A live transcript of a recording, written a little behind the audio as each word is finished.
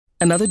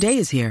Another day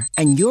is here,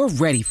 and you're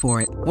ready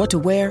for it. What to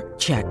wear?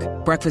 Check.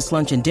 Breakfast,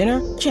 lunch, and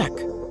dinner? Check.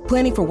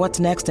 Planning for what's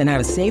next and how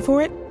to save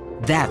for it?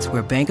 That's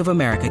where Bank of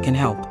America can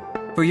help.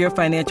 For your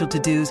financial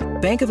to-dos,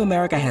 Bank of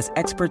America has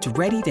experts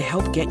ready to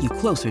help get you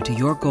closer to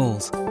your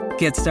goals.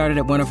 Get started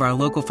at one of our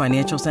local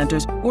financial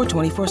centers or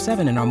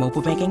 24/7 in our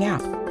mobile banking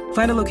app.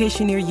 Find a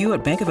location near you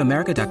at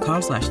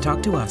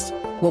bankofamerica.com/talktous.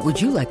 What would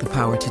you like the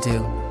power to do?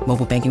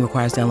 Mobile banking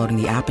requires downloading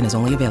the app and is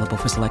only available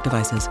for select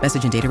devices.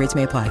 Message and data rates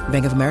may apply.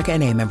 Bank of America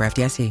N.A., member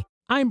FDIC.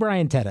 I'm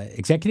Brian Tetta,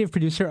 executive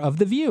producer of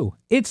The View.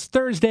 It's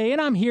Thursday, and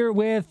I'm here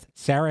with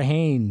Sara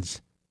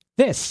Haines.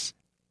 This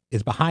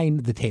is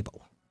Behind the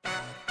Table.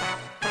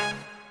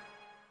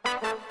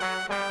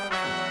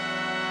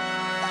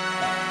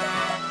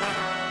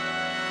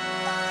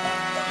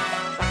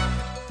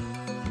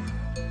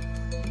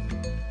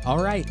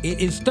 All right, it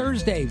is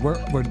Thursday.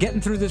 We're getting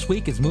through this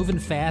week. It's moving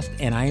fast,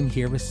 and I am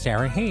here with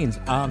Sara Haines.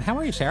 How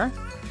are you, Sara?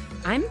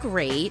 I'm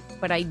great,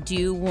 but I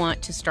do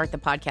want to start the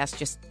podcast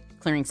just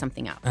clearing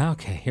something up.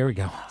 Okay, here we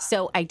go.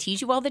 So I tease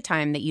you all the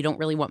time that you don't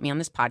really want me on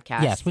this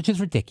podcast. Yes, which is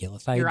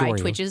ridiculous. I Your adore eye you.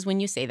 twitches when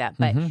you say that.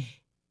 But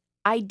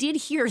I did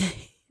hear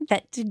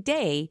that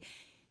today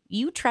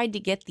you tried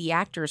to get the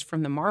actors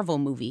from the Marvel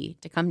movie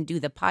to come do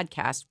the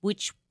podcast,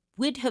 which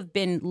would have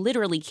been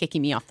literally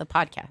kicking me off the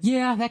podcast.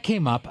 Yeah, that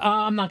came up.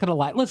 I'm not going to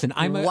lie. Listen,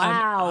 I'm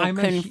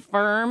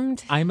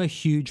confirmed. I'm a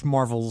huge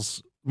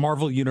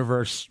Marvel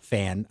Universe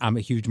fan. I'm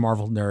a huge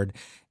Marvel nerd.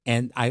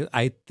 And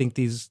I think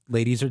these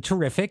ladies are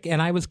terrific.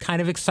 And I was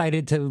kind of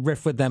excited to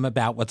riff with them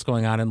about what's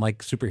going on in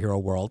like superhero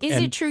world. Is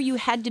it true you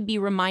had to be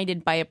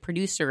reminded by a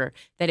producer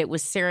that it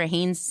was Sara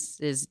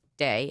Haines'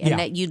 day and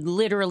that you'd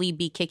literally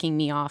be kicking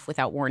me off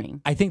without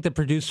warning? I think the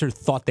producer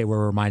thought they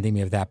were reminding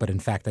me of that, but in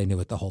fact, I knew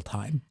it the whole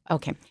time.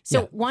 Okay.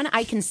 So one,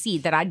 I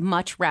concede that I'd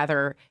much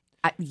rather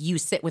you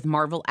sit with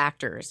Marvel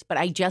actors, but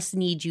I just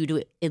need you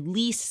to at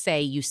least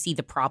say you see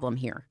the problem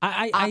here,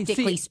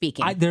 optically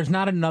speaking. There's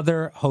not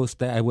another host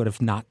that I would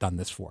have not done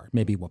this for.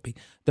 Maybe Whoopi.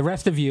 The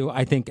rest of you,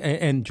 I think,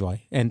 and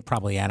Joy, and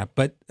probably Anna,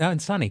 but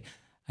and Sunny,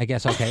 I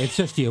guess. Okay, it's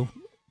just you.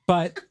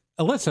 But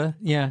Alyssa,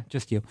 yeah,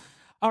 just you.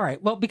 All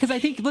right. Well, because I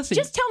think, listen.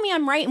 Just tell me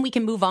I'm right and we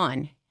can move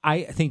on.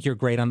 I think you're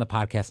great on the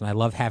podcast, and I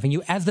love having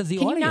you, as does the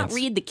audience. Can you not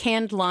read the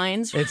canned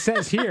lines? It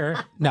says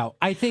here. No,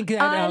 I think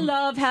that... I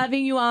love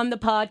having you on the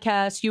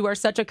podcast. You are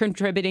such a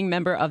contributing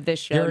member of this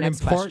show. You're an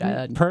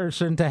important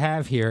person to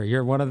have here.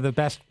 You're one of the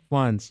best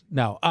ones.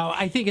 No,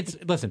 I think it's...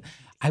 Listen,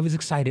 I was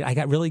excited. I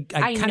kind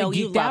of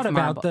geeked out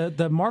about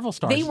the Marvel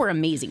stars. They were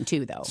amazing,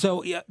 too, though.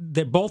 So, yeah,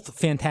 they're both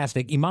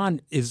fantastic.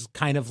 Iman is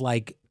kind of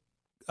like...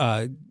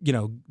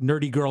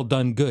 nerdy girl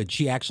done good.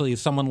 She actually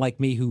is someone like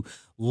me who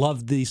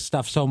loved this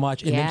stuff so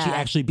much, and then she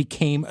actually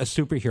became a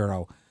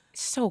superhero.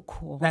 So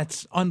cool.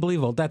 That's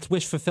unbelievable. That's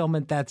wish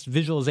fulfillment. That's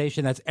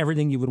visualization. That's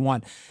everything you would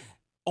want.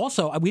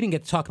 Also, we didn't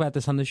get to talk about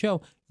this on the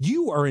show.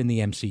 You are in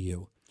the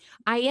MCU.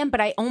 I am, but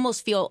I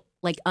almost feel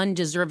like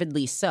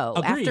undeservedly so.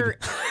 Agreed. After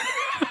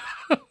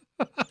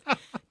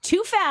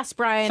too fast,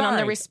 Brian, Sorry. on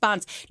the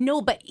response.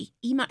 No, but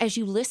Ima, as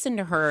you listen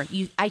to her,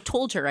 I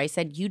told her, I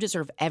said, you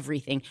deserve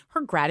everything.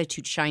 Her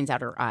gratitude shines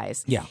out her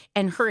eyes. Yeah.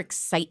 And her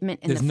excitement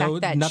and There's the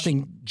fact that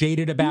nothing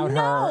jaded about her.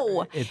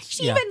 No.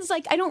 She even's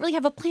like, I don't really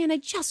have a plan. I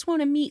just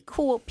want to meet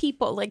cool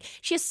people. Like,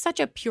 she has such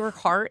a pure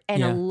heart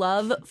and a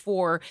love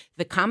for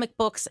the comic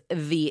books,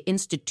 the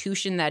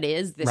institution that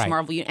is this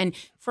Marvel. And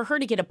for her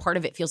to get a part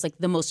of it feels like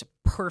the most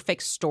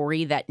perfect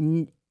story that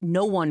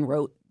no one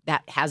wrote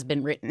that has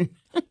been written.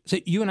 So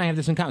you and I have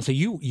this in common. So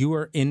you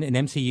were in an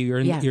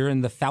MCU. You're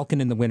in the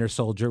Falcon and the Winter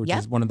Soldier, which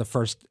is one of the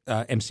first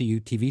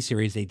MCU TV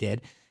series they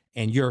did.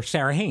 And you're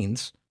Sara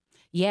Haines.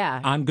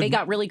 Yeah. They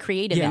got really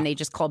creative and they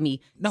just called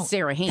me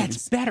Sara Haines.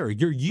 That's better.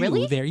 You're you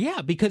really? There.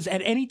 Yeah, because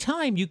at any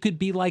time you could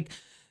be like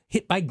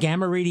hit by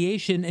gamma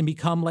radiation and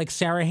become like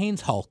Sara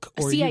Haines Hulk.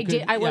 Or see,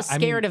 I was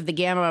scared of the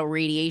gamma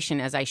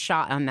radiation as I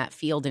shot on that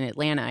field in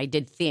Atlanta. I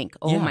did think,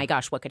 oh my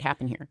gosh, what could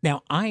happen here?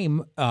 Now,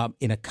 I'm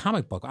in a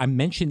comic book. I'm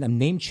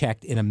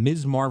name-checked in a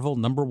Ms. Marvel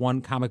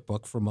 #1 comic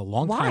book from a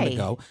long time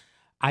ago.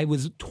 I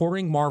was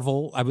touring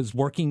Marvel. I was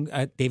working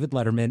at David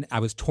Letterman. I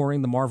was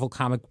touring the Marvel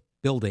comic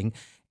building.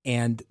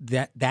 And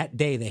that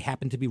day, they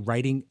happened to be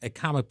writing a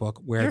comic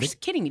book where... You're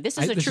kidding me. This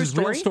is a true story? This is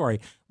a real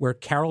story, where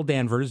Carol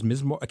Danvers,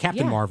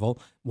 Captain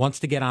Marvel, wants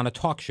to get on a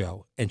talk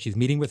show. And she's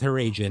meeting with her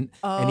agent.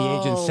 And the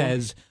agent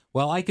says,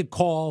 well, I could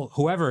call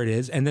whoever it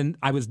is. And then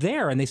I was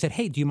there, and they said,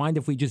 hey, do you mind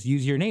if we just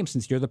use your name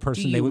since you're the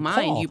person they would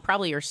call? You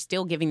probably are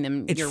still giving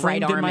them it's your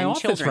right arm in my and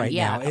office children. right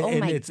now. Oh,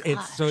 and my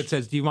gosh. So it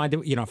says, do you mind,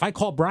 if I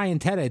call Brian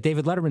Tetta at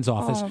David Letterman's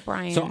office. Oh,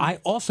 Brian. So I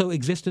also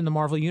exist in the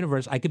Marvel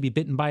Universe. I could be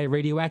bitten by a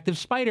radioactive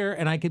spider,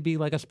 and I could be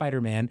like a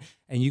Spider-Man,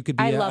 and you could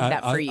be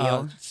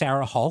a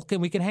Sarah Hulk,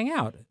 and we can hang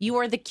out. You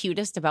are the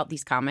cutest about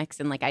these comics,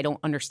 and I don't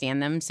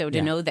understand them. So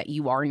to know that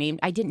you are named,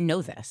 I didn't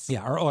know this.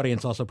 Yeah, our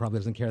audience also probably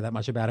doesn't care that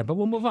much about it, but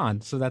we'll move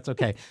on. So that's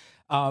okay.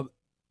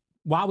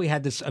 While we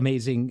had this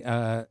amazing,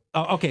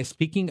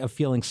 speaking of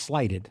feeling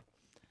slighted,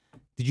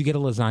 did you get a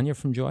lasagna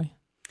from Joy?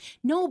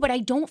 No, but I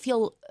don't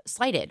feel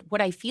slighted.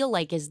 What I feel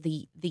like is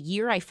the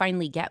year I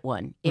finally get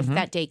one, if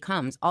that day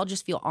comes, I'll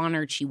just feel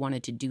honored she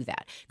wanted to do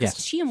that.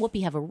 Because she and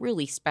Whoopi have a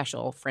really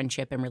special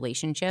friendship and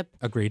relationship.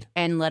 Agreed.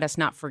 And let us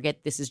not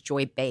forget, this is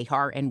Joy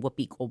Behar and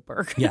Whoopi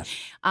Goldberg. Yes.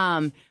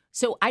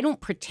 So I don't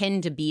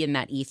pretend to be in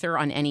that ether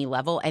on any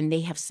level. And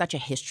they have such a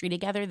history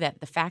together that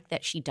the fact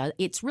that she does,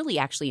 it's really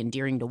actually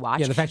endearing to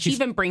watch. Yeah, the fact she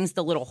even brings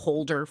the little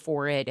holder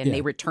for it and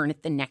they return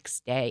it the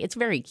next day. It's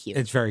very cute.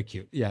 It's very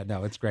cute. Yeah,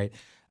 no, it's great.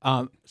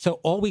 So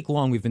all week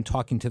long, we've been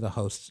talking to the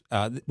hosts.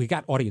 We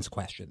got audience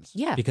questions.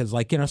 Yeah. Because,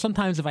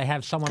 sometimes if I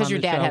have someone on the show.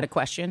 Because your dad had a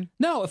question?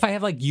 No, if I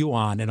have, you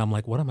on, and I'm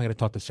like, what am I going to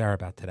talk to Sara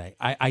about today?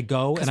 I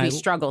go and we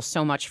struggle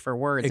so much for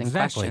words and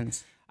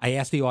questions. I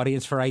asked the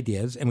audience for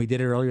ideas, and we did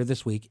it earlier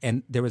this week.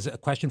 And there was a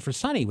question for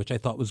Sunny, which I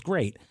thought was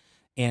great.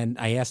 And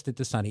I asked it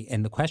to Sunny.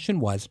 And the question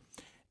was,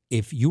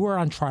 if you were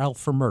on trial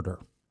for murder,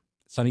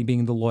 Sunny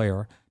being the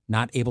lawyer,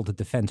 not able to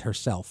defend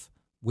herself,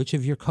 which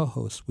of your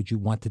co-hosts would you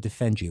want to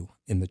defend you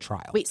in the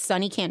trial? Wait,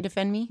 Sunny can't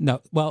defend me? No.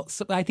 Well,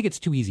 I think it's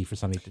too easy for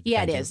Sunny to defend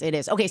Yeah, it you. is. It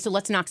is. Okay, so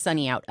let's knock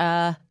Sunny out.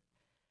 A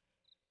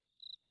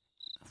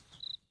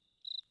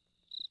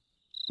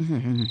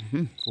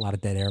lot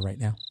of dead air right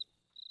now.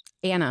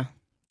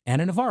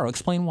 Anna Navarro.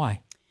 Explain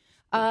why.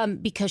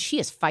 Because she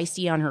is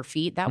feisty on her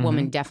feet. That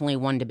woman definitely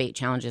won debate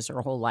challenges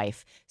her whole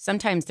life.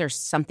 Sometimes there's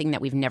something that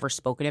we've never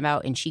spoken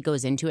about, and she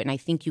goes into it, and I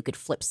think you could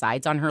flip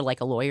sides on her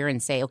like a lawyer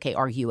and say, okay,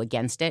 argue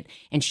against it,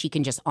 and she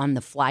can just on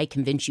the fly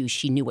convince you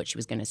she knew what she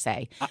was going to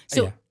say.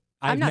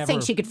 I'm not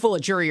saying she could fool a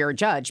jury or a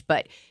judge,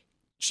 but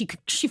she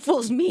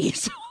fools me.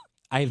 So.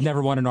 I've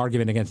never won an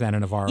argument against Anna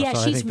Navarro. Yeah,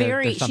 so she's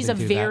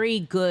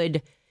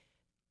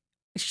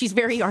she's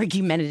very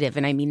argumentative,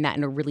 and I mean that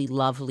in a really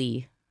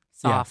lovely,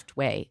 soft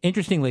way.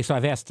 Interestingly, so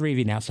I've asked three of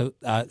you now. So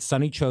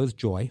Sunny chose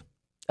Joy.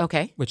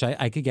 Okay. Which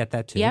I could get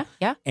that too.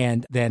 Yeah.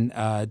 And then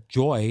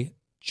Joy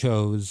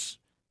chose,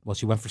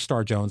 she went for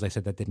Star Jones. I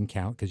said that didn't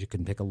count because you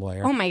couldn't pick a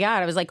lawyer. Oh my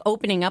God. I was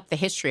opening up the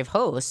history of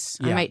hosts.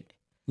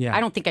 Yeah.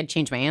 I don't think I'd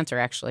change my answer,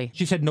 actually.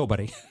 She said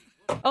nobody.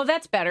 Oh,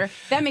 that's better.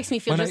 That makes me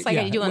feel just like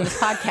I do on this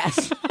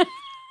podcast.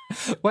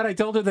 When I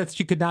told her that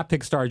she could not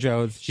pick Star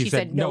Jones, she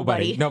said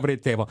nobody at the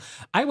table.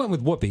 I went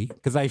with Whoopi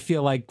because I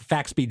feel like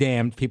facts be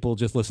damned, people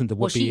just listen to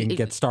Whoopi and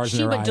get stars in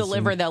their eyes. She would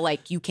deliver the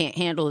you can't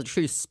handle the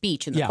truth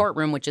speech in the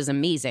courtroom, which is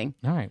amazing.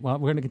 All right. Well,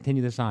 we're going to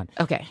continue this on.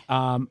 Okay.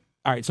 All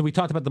right. So we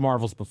talked about the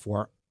Marvels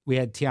before. We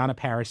had Tiana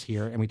Paris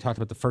here, and we talked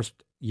about the first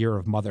year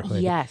of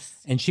motherhood. Yes.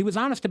 And she was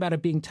honest about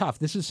it being tough.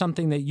 This is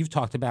something that you've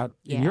talked about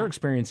in your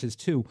experiences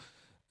too.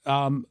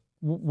 How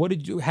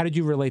did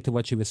you relate to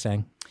what she was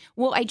saying?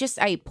 Well, I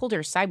pulled her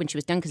aside when she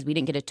was done because we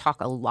didn't get to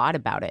talk a lot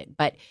about it.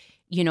 But,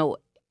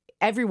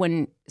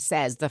 everyone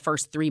says the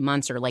first 3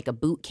 months are like a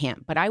boot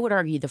camp, but I would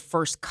argue the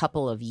first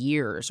couple of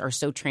years are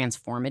so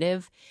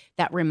transformative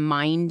that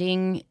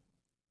reminding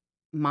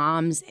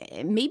moms,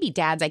 maybe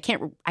dads, I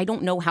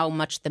don't know how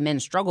much the men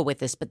struggle with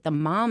this, but the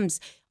moms,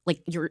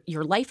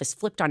 your life is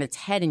flipped on its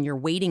head and you're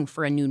waiting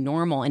for a new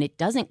normal and it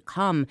doesn't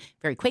come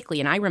very quickly.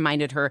 And I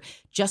reminded her,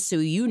 just so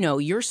you know,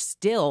 you're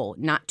still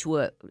not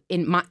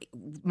in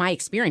my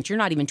experience, you're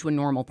not even to a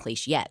normal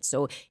place yet.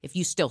 So if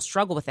you still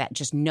struggle with that,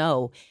 just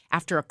know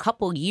after a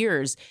couple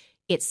years,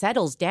 it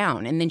settles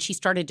down. And then she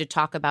started to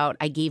talk about,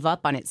 I gave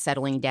up on it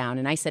settling down.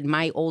 And I said,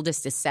 my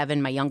oldest is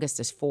 7, my youngest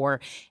is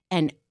 4.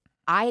 And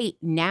I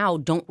now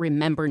don't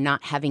remember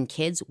not having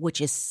kids, which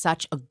is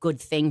such a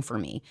good thing for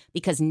me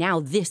because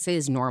now this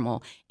is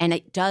normal and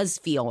it does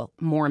feel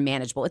more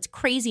manageable. It's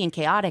crazy and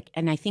chaotic,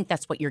 and I think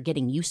that's what you're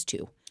getting used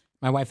to.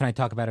 My wife and I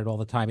talk about it all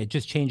the time. It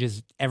just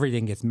changes.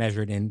 Everything gets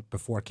measured in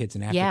before kids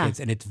and after kids,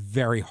 and it's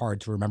very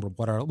hard to remember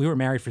we were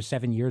married for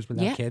 7 years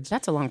without kids.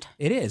 That's a long time.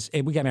 It is.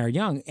 We got married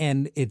young,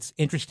 and it's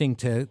interesting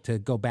to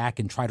go back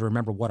and try to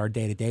remember what our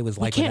day-to-day was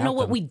like. We can't know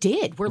what we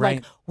did. We're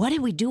like, what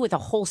did we do with a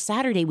whole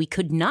Saturday? We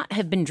could not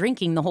have been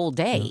drinking the whole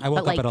day. I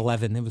woke up at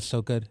 11. It was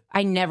so good.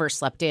 I never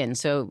slept in,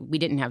 so we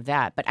didn't have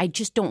that. But I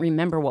just don't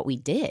remember what we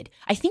did.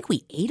 I think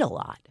we ate a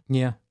lot.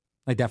 Yeah,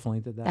 I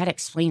definitely did that. That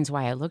explains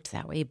why I looked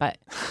that way, but...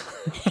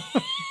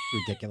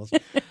 Ridiculous.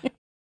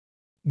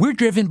 We're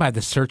driven by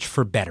the search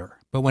for better.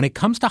 But when it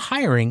comes to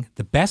hiring,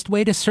 the best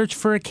way to search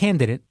for a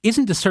candidate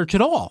isn't to search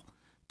at all.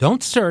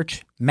 Don't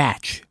search,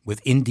 match with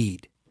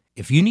Indeed.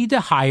 If you need to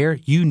hire,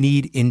 you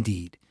need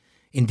Indeed.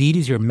 Indeed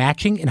is your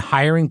matching and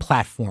hiring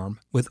platform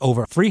with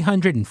over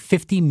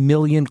 350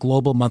 million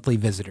global monthly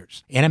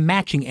visitors and a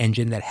matching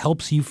engine that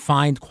helps you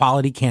find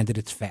quality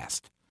candidates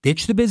fast.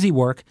 Ditch the busy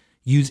work.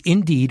 Use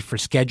Indeed for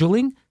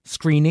scheduling,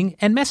 screening,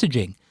 and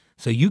messaging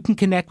so you can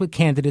connect with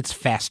candidates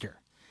faster.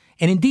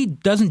 And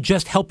Indeed doesn't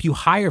just help you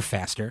hire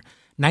faster.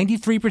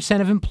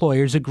 93% of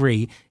employers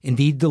agree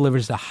Indeed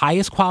delivers the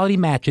highest quality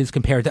matches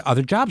compared to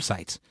other job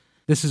sites.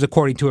 This is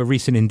according to a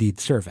recent Indeed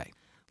survey.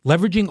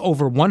 Leveraging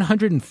over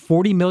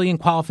 140 million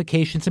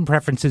qualifications and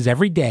preferences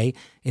every day,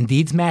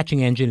 Indeed's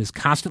matching engine is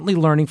constantly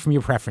learning from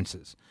your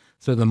preferences.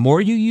 So the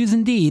more you use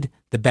Indeed,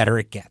 the better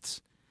it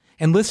gets.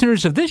 And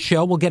listeners of this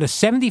show will get a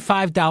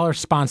 $75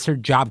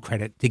 sponsored job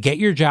credit to get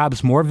your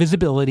jobs more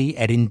visibility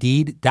at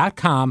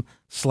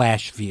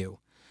Indeed.com/view.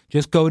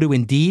 Just go to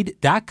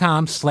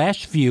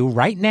Indeed.com/view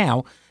right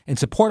now and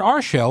support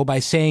our show by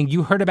saying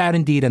you heard about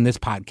Indeed on this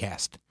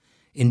podcast.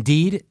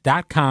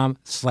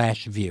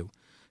 Indeed.com/view.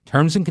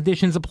 Terms and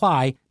conditions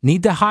apply.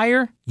 Need to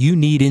hire? You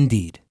need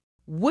Indeed.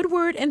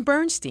 Woodward and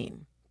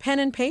Bernstein, pen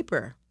and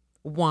paper,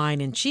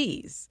 wine and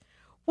cheese.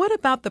 What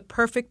about the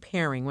perfect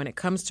pairing when it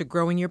comes to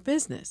growing your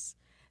business?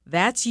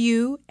 That's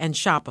you and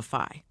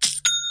Shopify.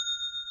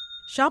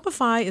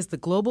 Shopify is the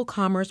global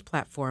commerce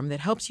platform that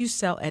helps you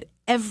sell at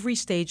every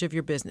stage of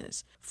your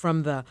business,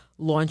 from the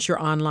launch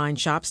your online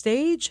shop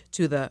stage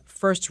to the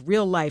first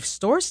real-life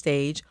store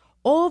stage,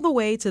 all the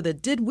way to the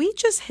did we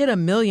just hit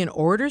 1 million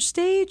orders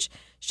stage.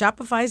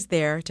 Shopify's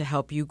there to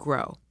help you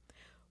grow.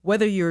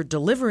 Whether you're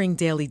delivering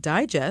daily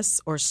digests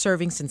or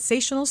serving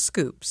sensational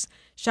scoops,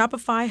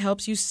 Shopify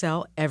helps you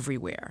sell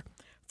everywhere.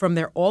 From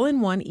their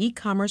all-in-one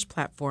e-commerce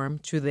platform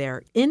to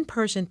their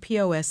in-person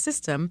POS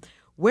system,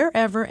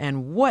 wherever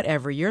and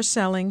whatever you're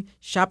selling,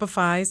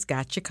 Shopify's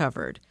got you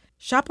covered.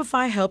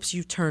 Shopify helps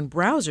you turn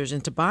browsers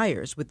into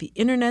buyers with the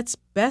internet's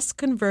best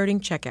converting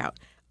checkout,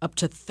 up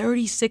to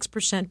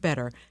 36%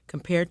 better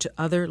compared to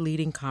other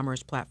leading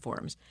commerce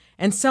platforms.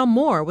 And sell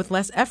more with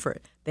less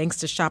effort thanks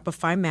to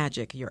Shopify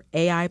Magic, your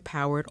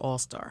AI-powered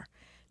all-star.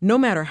 No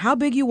matter how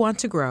big you want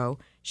to grow,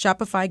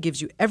 Shopify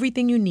gives you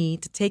everything you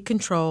need to take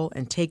control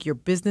and take your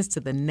business to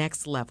the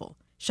next level.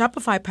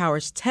 Shopify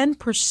powers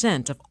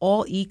 10% of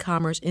all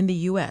e-commerce in the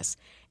U.S.,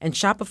 and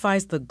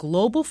Shopify's the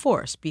global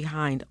force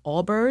behind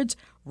Allbirds,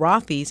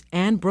 Rothy's,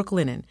 and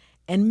Brooklinen,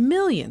 and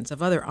millions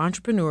of other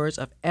entrepreneurs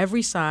of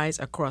every size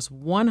across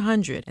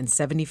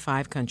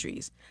 175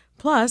 countries.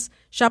 Plus,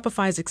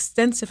 Shopify's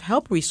extensive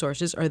help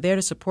resources are there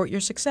to support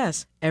your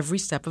success every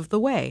step of the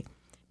way.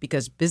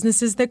 Because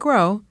businesses that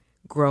grow,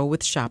 grow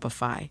with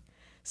Shopify.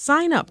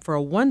 Sign up for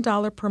a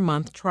 $1 per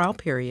month trial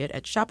period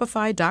at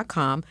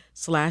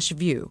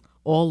shopify.com/view,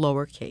 all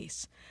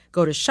lowercase.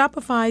 Go to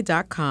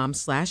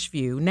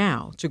shopify.com/view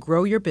now to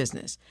grow your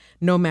business,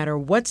 no matter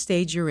what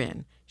stage you're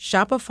in.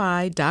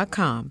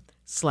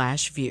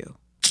 Shopify.com/view.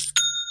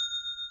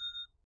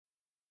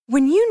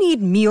 When you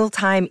need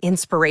mealtime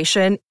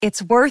inspiration,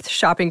 it's worth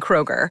shopping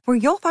Kroger, where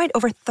you'll find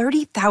over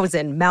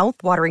 30,000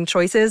 mouth-watering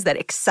choices that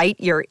excite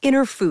your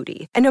inner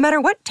foodie. And no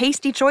matter what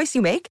tasty choice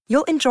you make,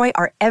 you'll enjoy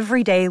our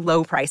everyday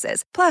low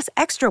prices, plus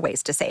extra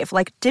ways to save,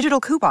 like digital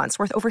coupons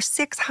worth over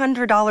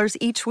 $600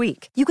 each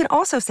week. You can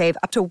also save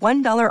up to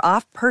 $1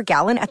 off per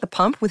gallon at the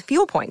pump with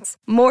fuel points.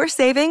 More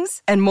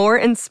savings and more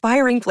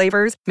inspiring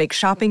flavors make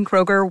shopping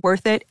Kroger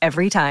worth it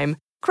every time.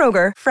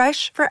 Kroger,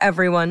 fresh for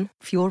everyone.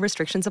 Fuel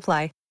restrictions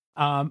apply.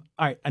 All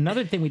right.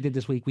 Another thing we did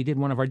this week, we did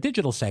one of our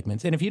digital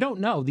segments. And if you don't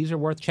know, these are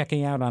worth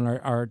checking out on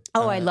our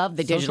I love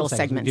the digital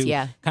segments.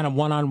 Yeah. Kind of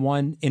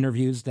one-on-one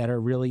interviews that are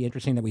really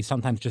interesting that we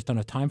sometimes just don't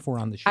have time for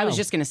on the show. I was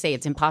just going to say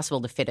it's impossible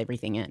to fit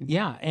everything in.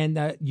 Yeah.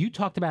 And you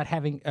talked about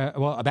having,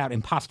 about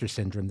imposter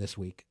syndrome this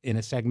week in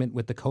a segment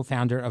with the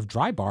co-founder of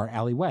Dry Bar,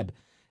 Allie Webb.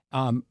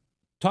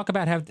 Talk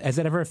about has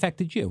that ever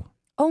affected you?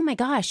 Oh, my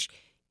gosh.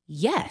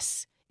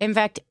 Yes. In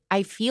fact,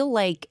 I feel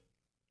like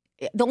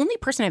the only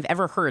person I've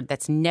ever heard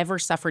that's never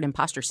suffered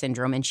imposter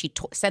syndrome, and she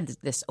said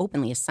this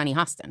openly, is Sunny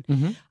Hostin.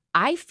 Mm-hmm.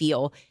 I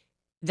feel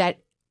that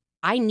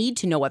I need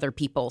to know other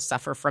people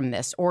suffer from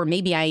this, or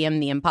maybe I am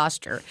the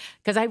imposter,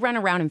 because I run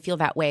around and feel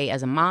that way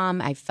as a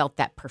mom. I felt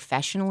that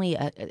professionally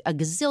a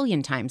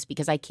gazillion times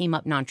because I came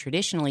up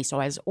non-traditionally, so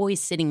I was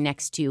always sitting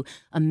next to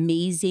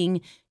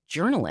amazing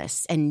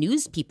journalists and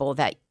news people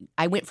that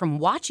I went from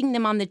watching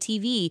them on the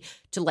TV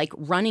to like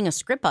running a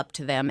script up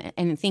to them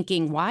and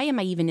thinking, why am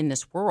I even in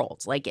this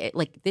world? Like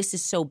this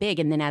is so big.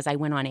 And then as I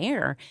went on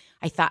air,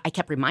 I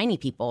kept reminding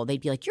people, they'd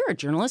be like, you're a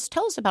journalist,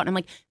 tell us about it. And I'm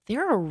like,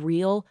 there are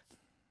real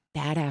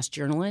badass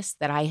journalists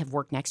that I have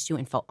worked next to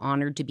and felt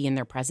honored to be in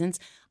their presence.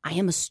 I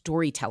am a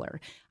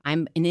storyteller.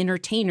 I'm an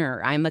entertainer.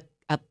 I'm a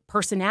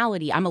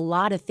personality. I'm a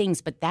lot of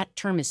things, but that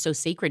term is so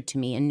sacred to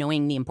me, and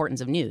knowing the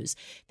importance of news,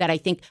 that I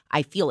think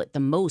I feel it the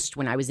most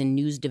when I was in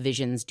news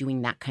divisions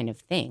doing that kind of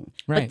thing.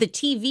 Right. But the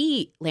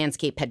TV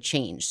landscape had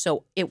changed.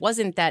 So it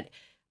wasn't that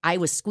I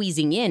was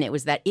squeezing in, it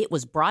was that it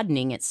was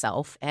broadening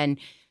itself. And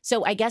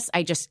so I guess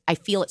I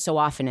feel it so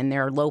often, and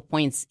there are low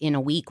points in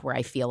a week where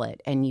I feel it,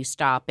 and you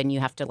stop and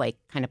you have to like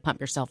kind of pump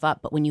yourself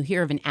up. But when you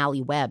hear of an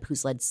Allie Webb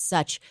who's led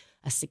such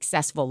a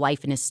successful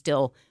life and is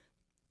still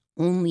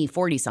only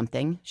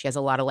 40-something, she has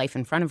a lot of life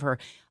in front of her.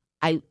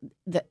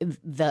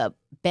 The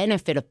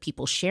benefit of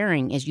people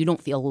sharing is you don't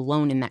feel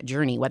alone in that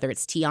journey, whether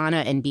it's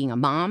Tiana and being a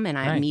mom and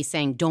Right. me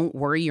saying, don't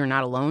worry, you're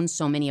not alone.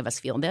 So many of us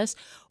feel this.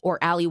 Or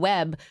Allie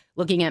Webb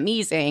looking at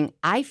me saying,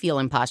 I feel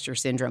imposter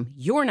syndrome.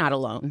 You're not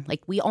alone.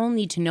 Like, we all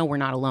need to know we're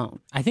not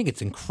alone. I think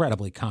it's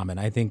incredibly common.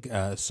 I think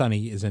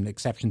Sunny is an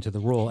exception to the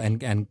rule,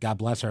 and God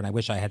bless her, and I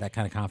wish I had that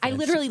kind of confidence. I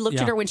literally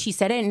looked at her when she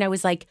said it, and I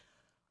was like,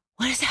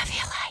 what does that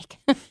feel like?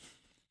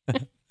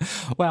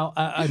 Well,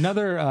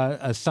 another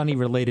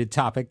Sunny-related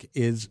topic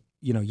is,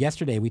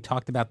 yesterday we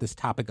talked about this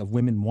topic of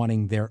women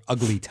wanting their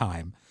ugly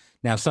time.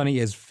 Now, Sunny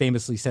has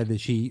famously said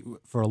that she,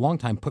 for a long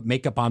time, put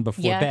makeup on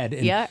before bed.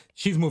 And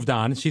she's moved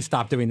on. She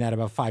stopped doing that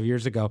about 5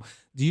 years ago.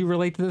 Do you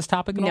relate to this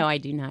topic at all? No, I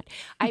do not.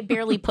 I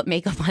barely put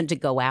makeup on to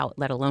go out,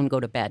 let alone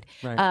go to bed.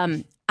 Right.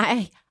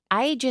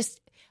 I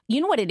just, you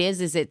know what it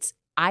is it's,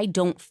 I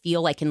don't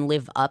feel I can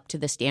live up to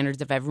the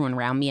standards of everyone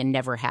around me and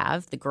never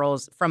have. The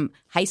girls from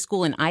high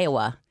school in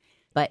Iowa,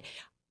 but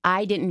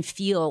I didn't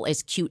feel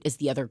as cute as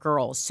the other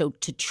girls. So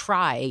to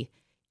try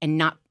and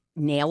not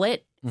nail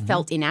it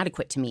felt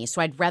inadequate to me.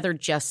 So I'd rather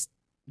just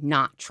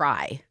not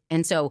try.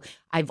 And so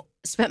I've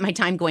spent my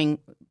time going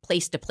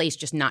place to place,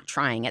 just not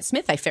trying. At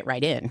Smith, I fit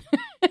right in.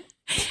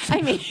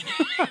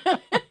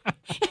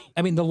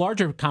 I mean, the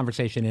larger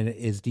conversation in it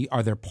is,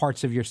 are there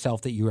parts of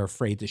yourself that you are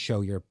afraid to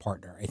show your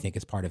partner? I think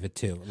is part of it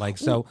too. Like,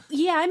 so.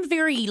 Yeah, I'm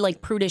very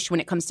prudish when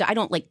it comes to, I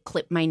don't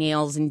clip my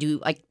nails and do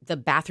the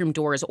bathroom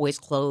door is always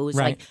closed.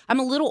 Right.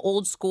 I'm a little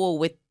old school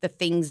with the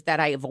things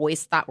that I have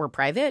always thought were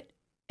private.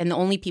 And the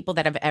only people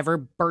that have ever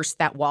burst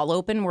that wall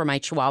open were my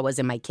chihuahuas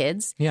and my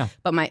kids. Yeah.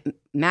 But my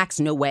Max,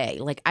 no way.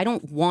 I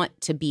don't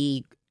want to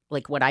be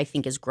what I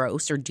think is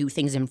gross or do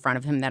things in front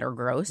of him that are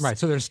gross. Right.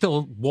 So there's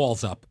still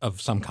walls up of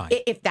some kind.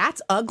 If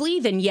that's ugly,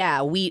 then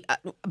yeah,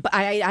 but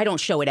I don't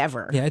show it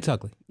ever. Yeah, it's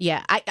ugly.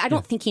 Yeah. I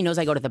don't think he knows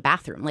I go to the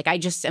bathroom. I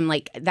just am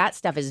that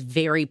stuff is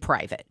very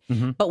private.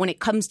 Mm-hmm. But when it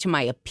comes to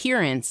my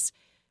appearance,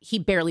 he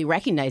barely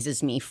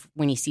recognizes me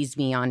when he sees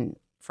me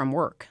from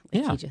work.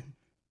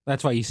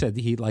 That's why you said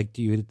he liked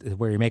you to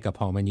wear your makeup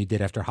home, and you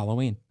did after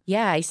Halloween.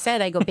 Yeah,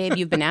 I go, babe,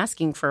 you've been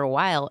asking for a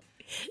while.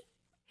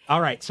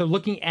 All right. So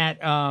looking at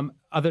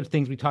other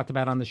things we talked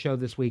about on the show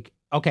this week.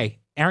 Okay.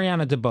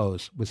 Ariana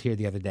DeBose was here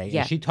the other day,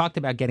 and she talked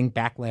about getting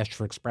backlash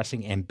for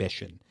expressing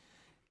ambition.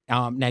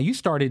 Now, you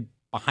started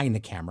behind the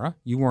camera.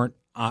 You weren't,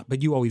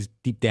 but you always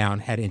deep down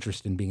had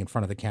interest in being in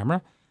front of the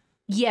camera.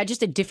 Yeah,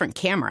 just a different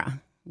camera.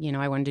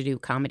 I wanted to do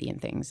comedy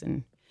and things.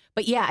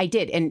 But yeah, I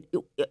did. And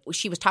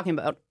she was talking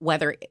about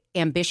whether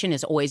ambition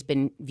has always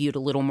been viewed a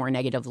little more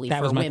negatively for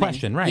women. That was my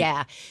question, right?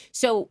 Yeah.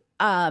 So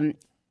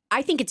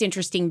I think it's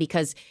interesting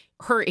because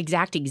her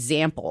exact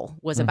example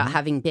was about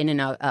having been in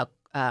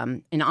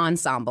an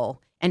ensemble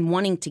and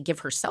wanting to give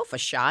herself a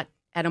shot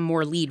at a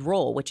more lead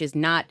role, which is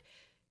not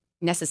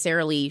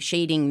necessarily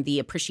shading the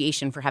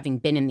appreciation for having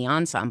been in the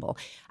ensemble.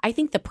 I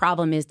think the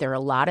problem is there are a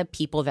lot of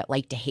people that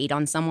like to hate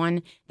on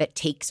someone that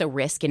takes a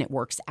risk and it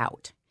works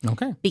out.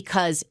 Okay.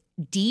 Because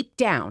deep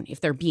down, if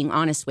they're being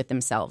honest with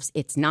themselves,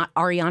 it's not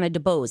Ariana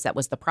DeBose that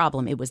was the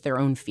problem. It was their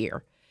own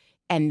fear.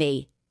 And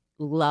they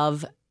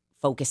love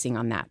focusing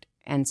on that.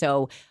 And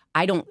so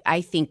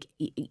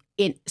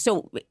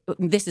so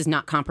this is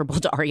not comparable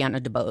to Ariana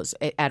DeBose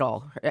at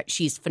all.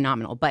 She's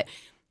phenomenal. But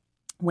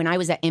when I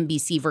was at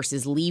NBC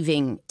versus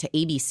leaving to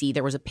ABC,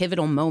 there was a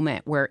pivotal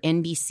moment where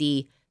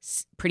NBC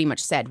pretty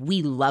much said,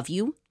 we love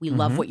you. We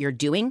love what you're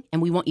doing.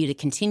 And we want you to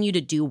continue to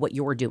do what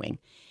you're doing.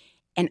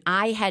 And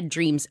I had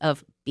dreams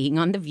of being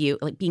on The View,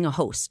 being a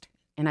host.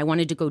 And I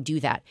wanted to go do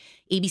that.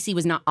 ABC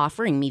was not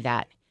offering me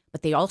that,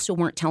 but they also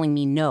weren't telling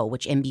me no,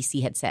 which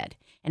NBC had said.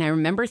 And I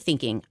remember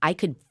thinking I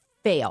could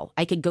fail.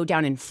 I could go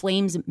down in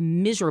flames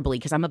miserably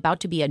because I'm about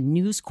to be a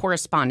news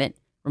correspondent.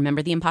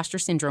 Remember the imposter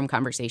syndrome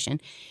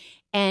conversation.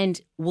 And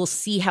we'll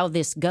see how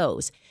this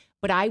goes.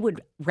 But I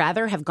would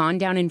rather have gone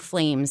down in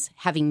flames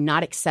having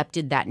not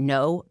accepted that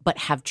no, but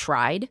have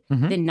tried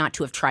than not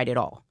to have tried at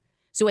all.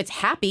 So it's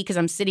happy because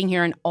I'm sitting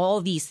here and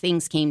all these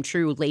things came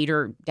true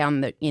later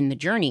down in the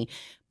journey.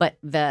 But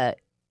the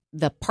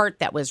part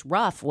that was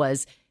rough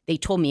was they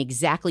told me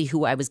exactly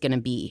who I was going to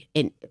be.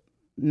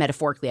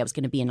 Metaphorically, I was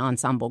going to be an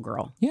ensemble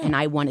girl. Yeah. And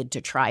I wanted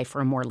to try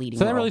for a more leading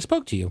role. So that really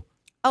spoke to you.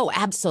 Oh,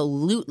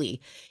 absolutely.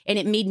 And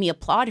it made me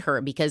applaud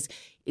her because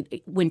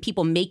when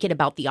people make it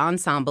about the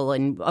ensemble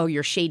and, oh,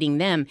 you're shading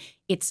them,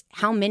 it's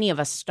how many of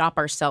us stop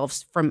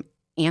ourselves from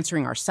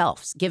answering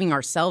ourselves, giving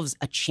ourselves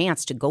a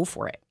chance to go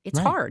for it. It's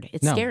hard.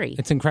 It's scary.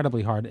 It's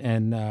incredibly hard.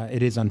 And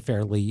it is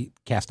unfairly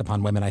cast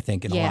upon women, I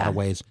think, in a lot of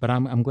ways. But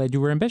I'm glad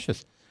you were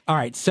ambitious. All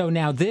right. So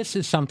now this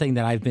is something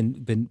that I've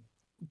been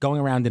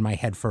going around in my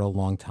head for a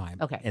long time.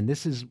 Okay. And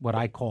this is what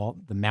I call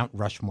the Mount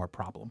Rushmore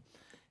problem.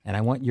 And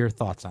I want your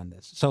thoughts on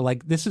this. So I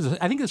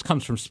think this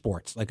comes from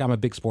sports. I'm a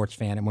big sports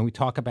fan. And when we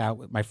talk about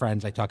with my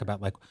friends, I talk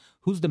about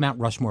who's the Mount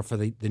Rushmore for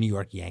the New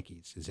York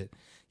Yankees? Is it,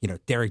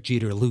 Derek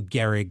Jeter, Lou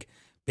Gehrig,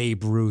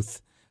 Babe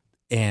Ruth,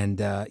 and,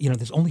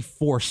 there's only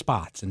 4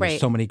 spots, and there's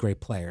so many great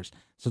players.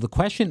 So the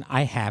question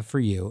I have for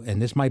you, and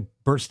this might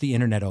burst the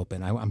internet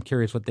open, I'm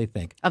curious what they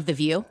think. Of The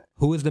View?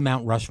 Who is the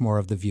Mount Rushmore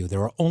of The View?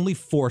 There are only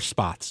 4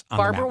 spots on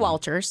Barbara the Mount.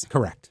 Walters.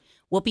 Correct.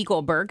 Whoopi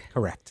Goldberg.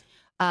 Correct.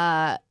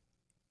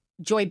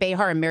 Joy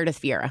Behar and Meredith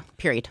Vieira,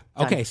 period.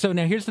 Done. Okay, so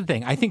now here's the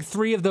thing. I think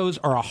 3 of those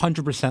are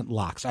 100%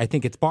 locks. I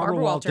think it's Barbara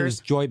Walters,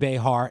 Joy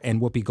Behar,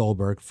 and Whoopi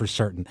Goldberg for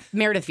certain.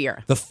 Meredith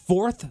Vieira.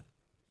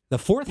 The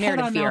fourth head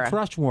on Mount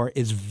Rushmore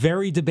is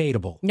very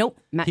debatable. Nope.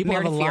 People Meredith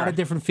have a lot Vieira. of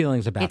different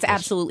feelings about It's this.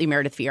 absolutely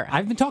Meredith Vieira.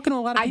 I've been talking to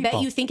a lot of people. I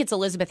bet you think it's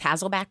Elizabeth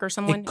Hasselbeck or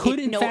someone. It could,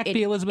 in fact,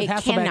 be Elizabeth Hasselbeck.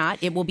 It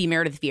cannot. It will be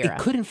Meredith Vieira. It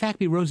could, in fact,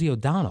 be Rosie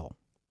O'Donnell.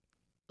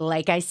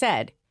 Like I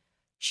said,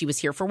 she was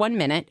here for 1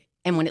 minute.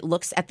 and when it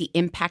looks at the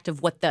impact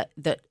of what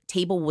the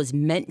table was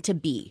meant to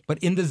be. But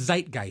in the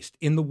zeitgeist,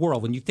 in the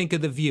world, when you think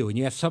of The View and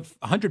you have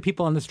 100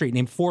 people on the street,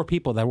 name 4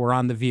 people that were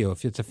on The View,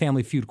 if it's a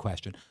Family Feud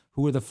question,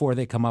 who are the 4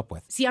 they come up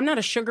with? See, I'm not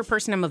a sugar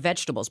person. I'm a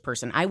vegetables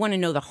person. I want to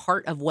know the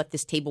heart of what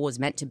this table was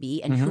meant to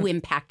be and who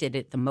impacted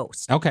it the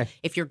most. Okay.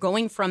 If you're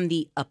going from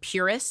a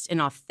purist, an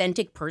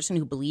authentic person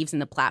who believes in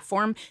the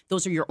platform,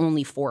 those are your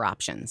only 4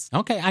 options.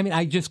 Okay. I mean,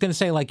 I'm just going to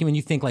say, like, when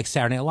you think like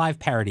Saturday Night Live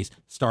parodies,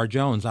 Star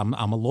Jones, I'm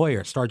a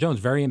lawyer. Star Jones,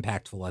 very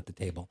impactful at the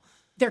table.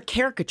 They're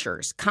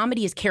caricatures.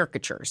 Comedy is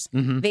caricatures.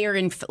 They are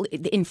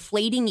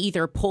inflating,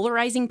 either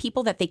polarizing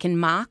people that they can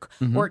mock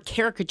or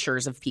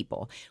caricatures of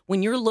people.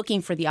 When you're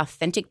looking for the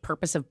authentic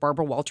purpose of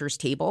Barbara Walters'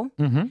 table,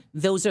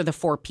 those are the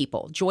 4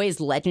 people. Joy is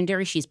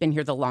legendary. She's been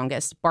here the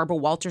longest. Barbara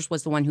Walters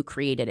was the one who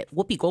created it.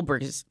 Whoopi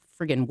Goldberg is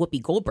friggin'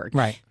 Whoopi Goldberg.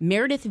 Right.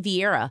 Meredith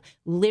Vieira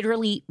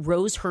literally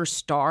rose her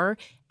star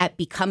at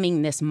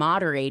becoming this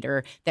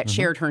moderator that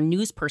shared her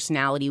news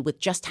personality with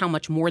just how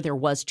much more there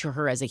was to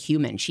her as a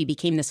human. She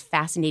became this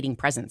fascinating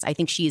presence. I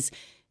think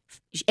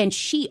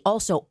she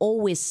also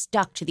always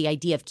stuck to the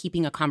idea of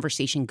keeping a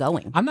conversation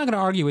going. I'm not going to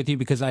argue with you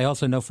because I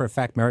also know for a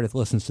fact Meredith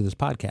listens to this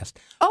podcast.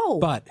 Oh.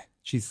 But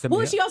she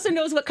also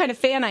knows what kind of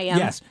fan I am.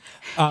 Yes.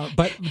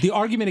 But the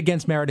argument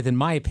against Meredith, in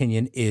my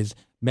opinion, is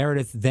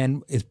Meredith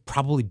then is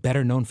probably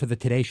better known for the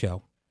Today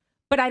Show.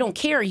 But I don't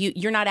care.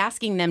 You're not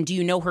asking them, do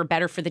you know her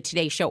better for the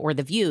Today Show or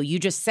The View? You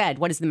just said,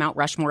 what is the Mount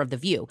Rushmore of The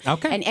View?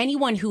 Okay. And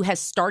anyone who has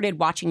started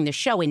watching the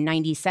show in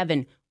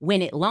 97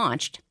 when it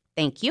launched,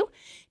 thank you,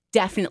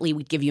 definitely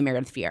would give you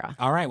Meredith Vieira.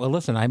 All right. Well,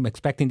 listen, I'm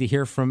expecting to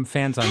hear from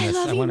fans on this.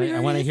 I want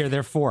to hear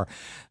their 4.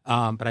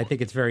 But I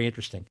think it's very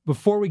interesting.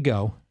 Before we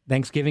go,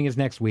 Thanksgiving is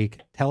next week.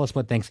 Tell us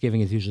what Thanksgiving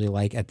is usually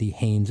like at the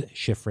Haines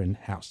Schifrin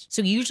house.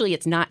 So usually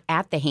it's not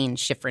at the Haines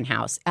Schifrin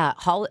house.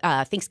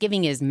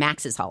 Thanksgiving is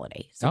Max's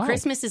holiday. So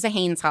Christmas is a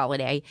Haines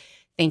holiday.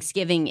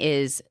 Thanksgiving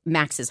is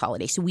Max's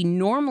holiday. So we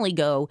normally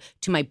go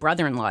to my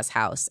brother-in-law's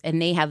house,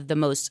 and they have the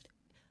most...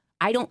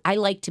 I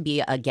like to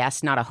be a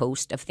guest, not a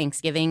host of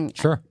Thanksgiving.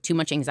 Sure. Too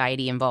much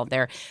anxiety involved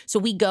there. So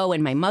we go,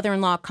 and my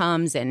mother-in-law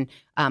comes, and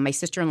my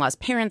sister-in-law's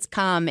parents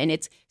come, and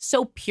it's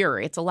so pure.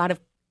 It's a lot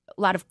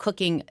of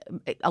cooking,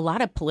 a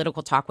lot of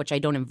political talk, which I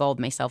don't involve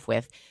myself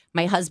with.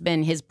 My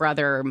husband, his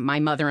brother, my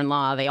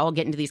mother-in-law, they all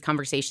get into these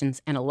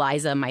conversations. And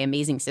Eliza, my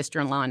amazing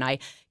sister-in-law, and I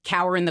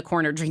cower in the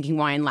corner drinking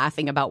wine,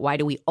 laughing about why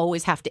do we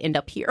always have to end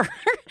up here?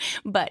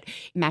 But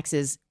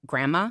Max's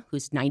grandma,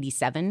 who's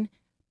 97,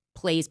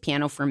 plays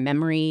piano from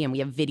memory, and we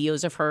have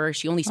videos of her.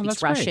 She only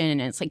speaks Russian, great.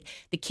 And it's like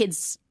the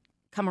kids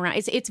come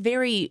around. It's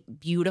very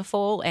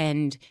beautiful,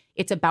 and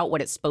it's about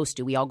what it's supposed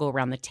to. We all go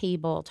around the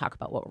table, talk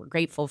about what we're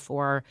grateful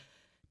for.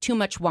 Too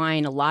much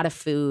wine, a lot of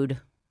food,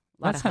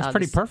 that sounds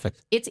pretty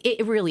perfect.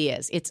 It really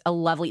is. It's a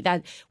lovely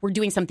that we're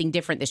doing something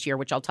different this year,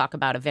 which I'll talk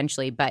about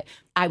eventually. But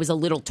I was a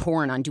little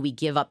torn on, do we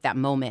give up that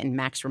moment? And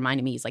Max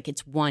reminded me, he's like,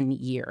 it's 1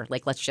 year.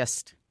 Like, let's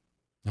just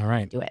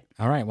do it.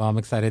 All right. Well, I'm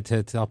excited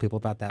to tell people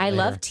about that. I later.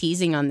 love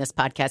teasing on this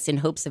podcast in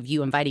hopes of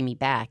you inviting me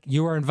back.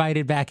 You are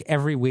invited back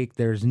every week.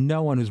 There's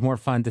no one who's more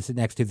fun to sit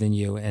next to than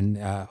you. And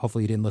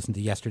hopefully you didn't listen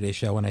to yesterday's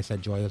show when I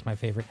said Joy was my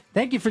favorite.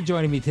 Thank you for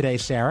joining me today,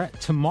 Sara.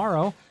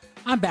 Tomorrow,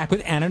 I'm back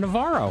with Anna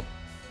Navarro.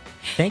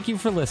 Thank you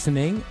for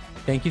listening.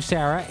 Thank you,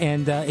 Sara.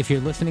 And if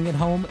you're listening at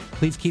home,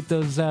 please keep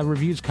those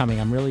reviews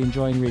coming. I'm really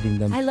enjoying reading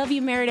them. I love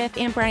you, Meredith,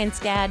 and Brian's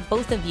dad,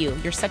 both of you.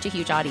 You're such a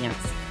huge audience.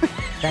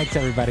 Thanks,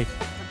 everybody.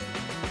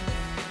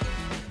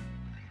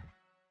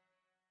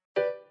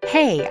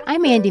 Hey,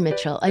 I'm Andy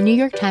Mitchell, a New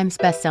York Times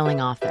bestselling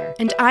author.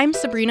 And I'm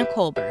Sabrina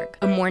Kohlberg,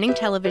 a morning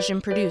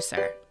television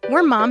producer.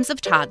 We're moms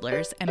of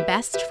toddlers and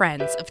best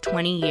friends of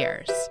 20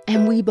 years.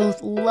 And we both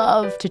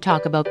love to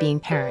talk about being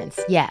parents,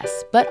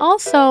 yes, but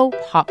also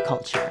pop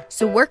culture.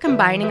 So we're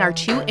combining our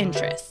 2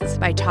 interests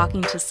by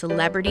talking to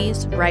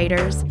celebrities,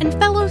 writers, and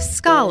fellow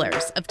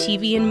scholars of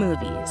TV and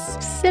movies.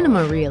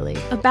 Cinema, really.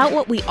 About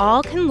what we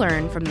all can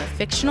learn from the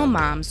fictional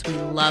moms we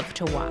love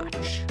to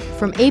watch.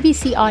 From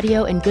ABC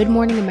Audio and Good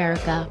Morning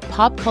America,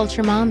 Pop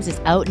Culture Moms is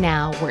out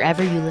now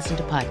wherever you listen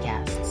to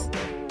podcasts.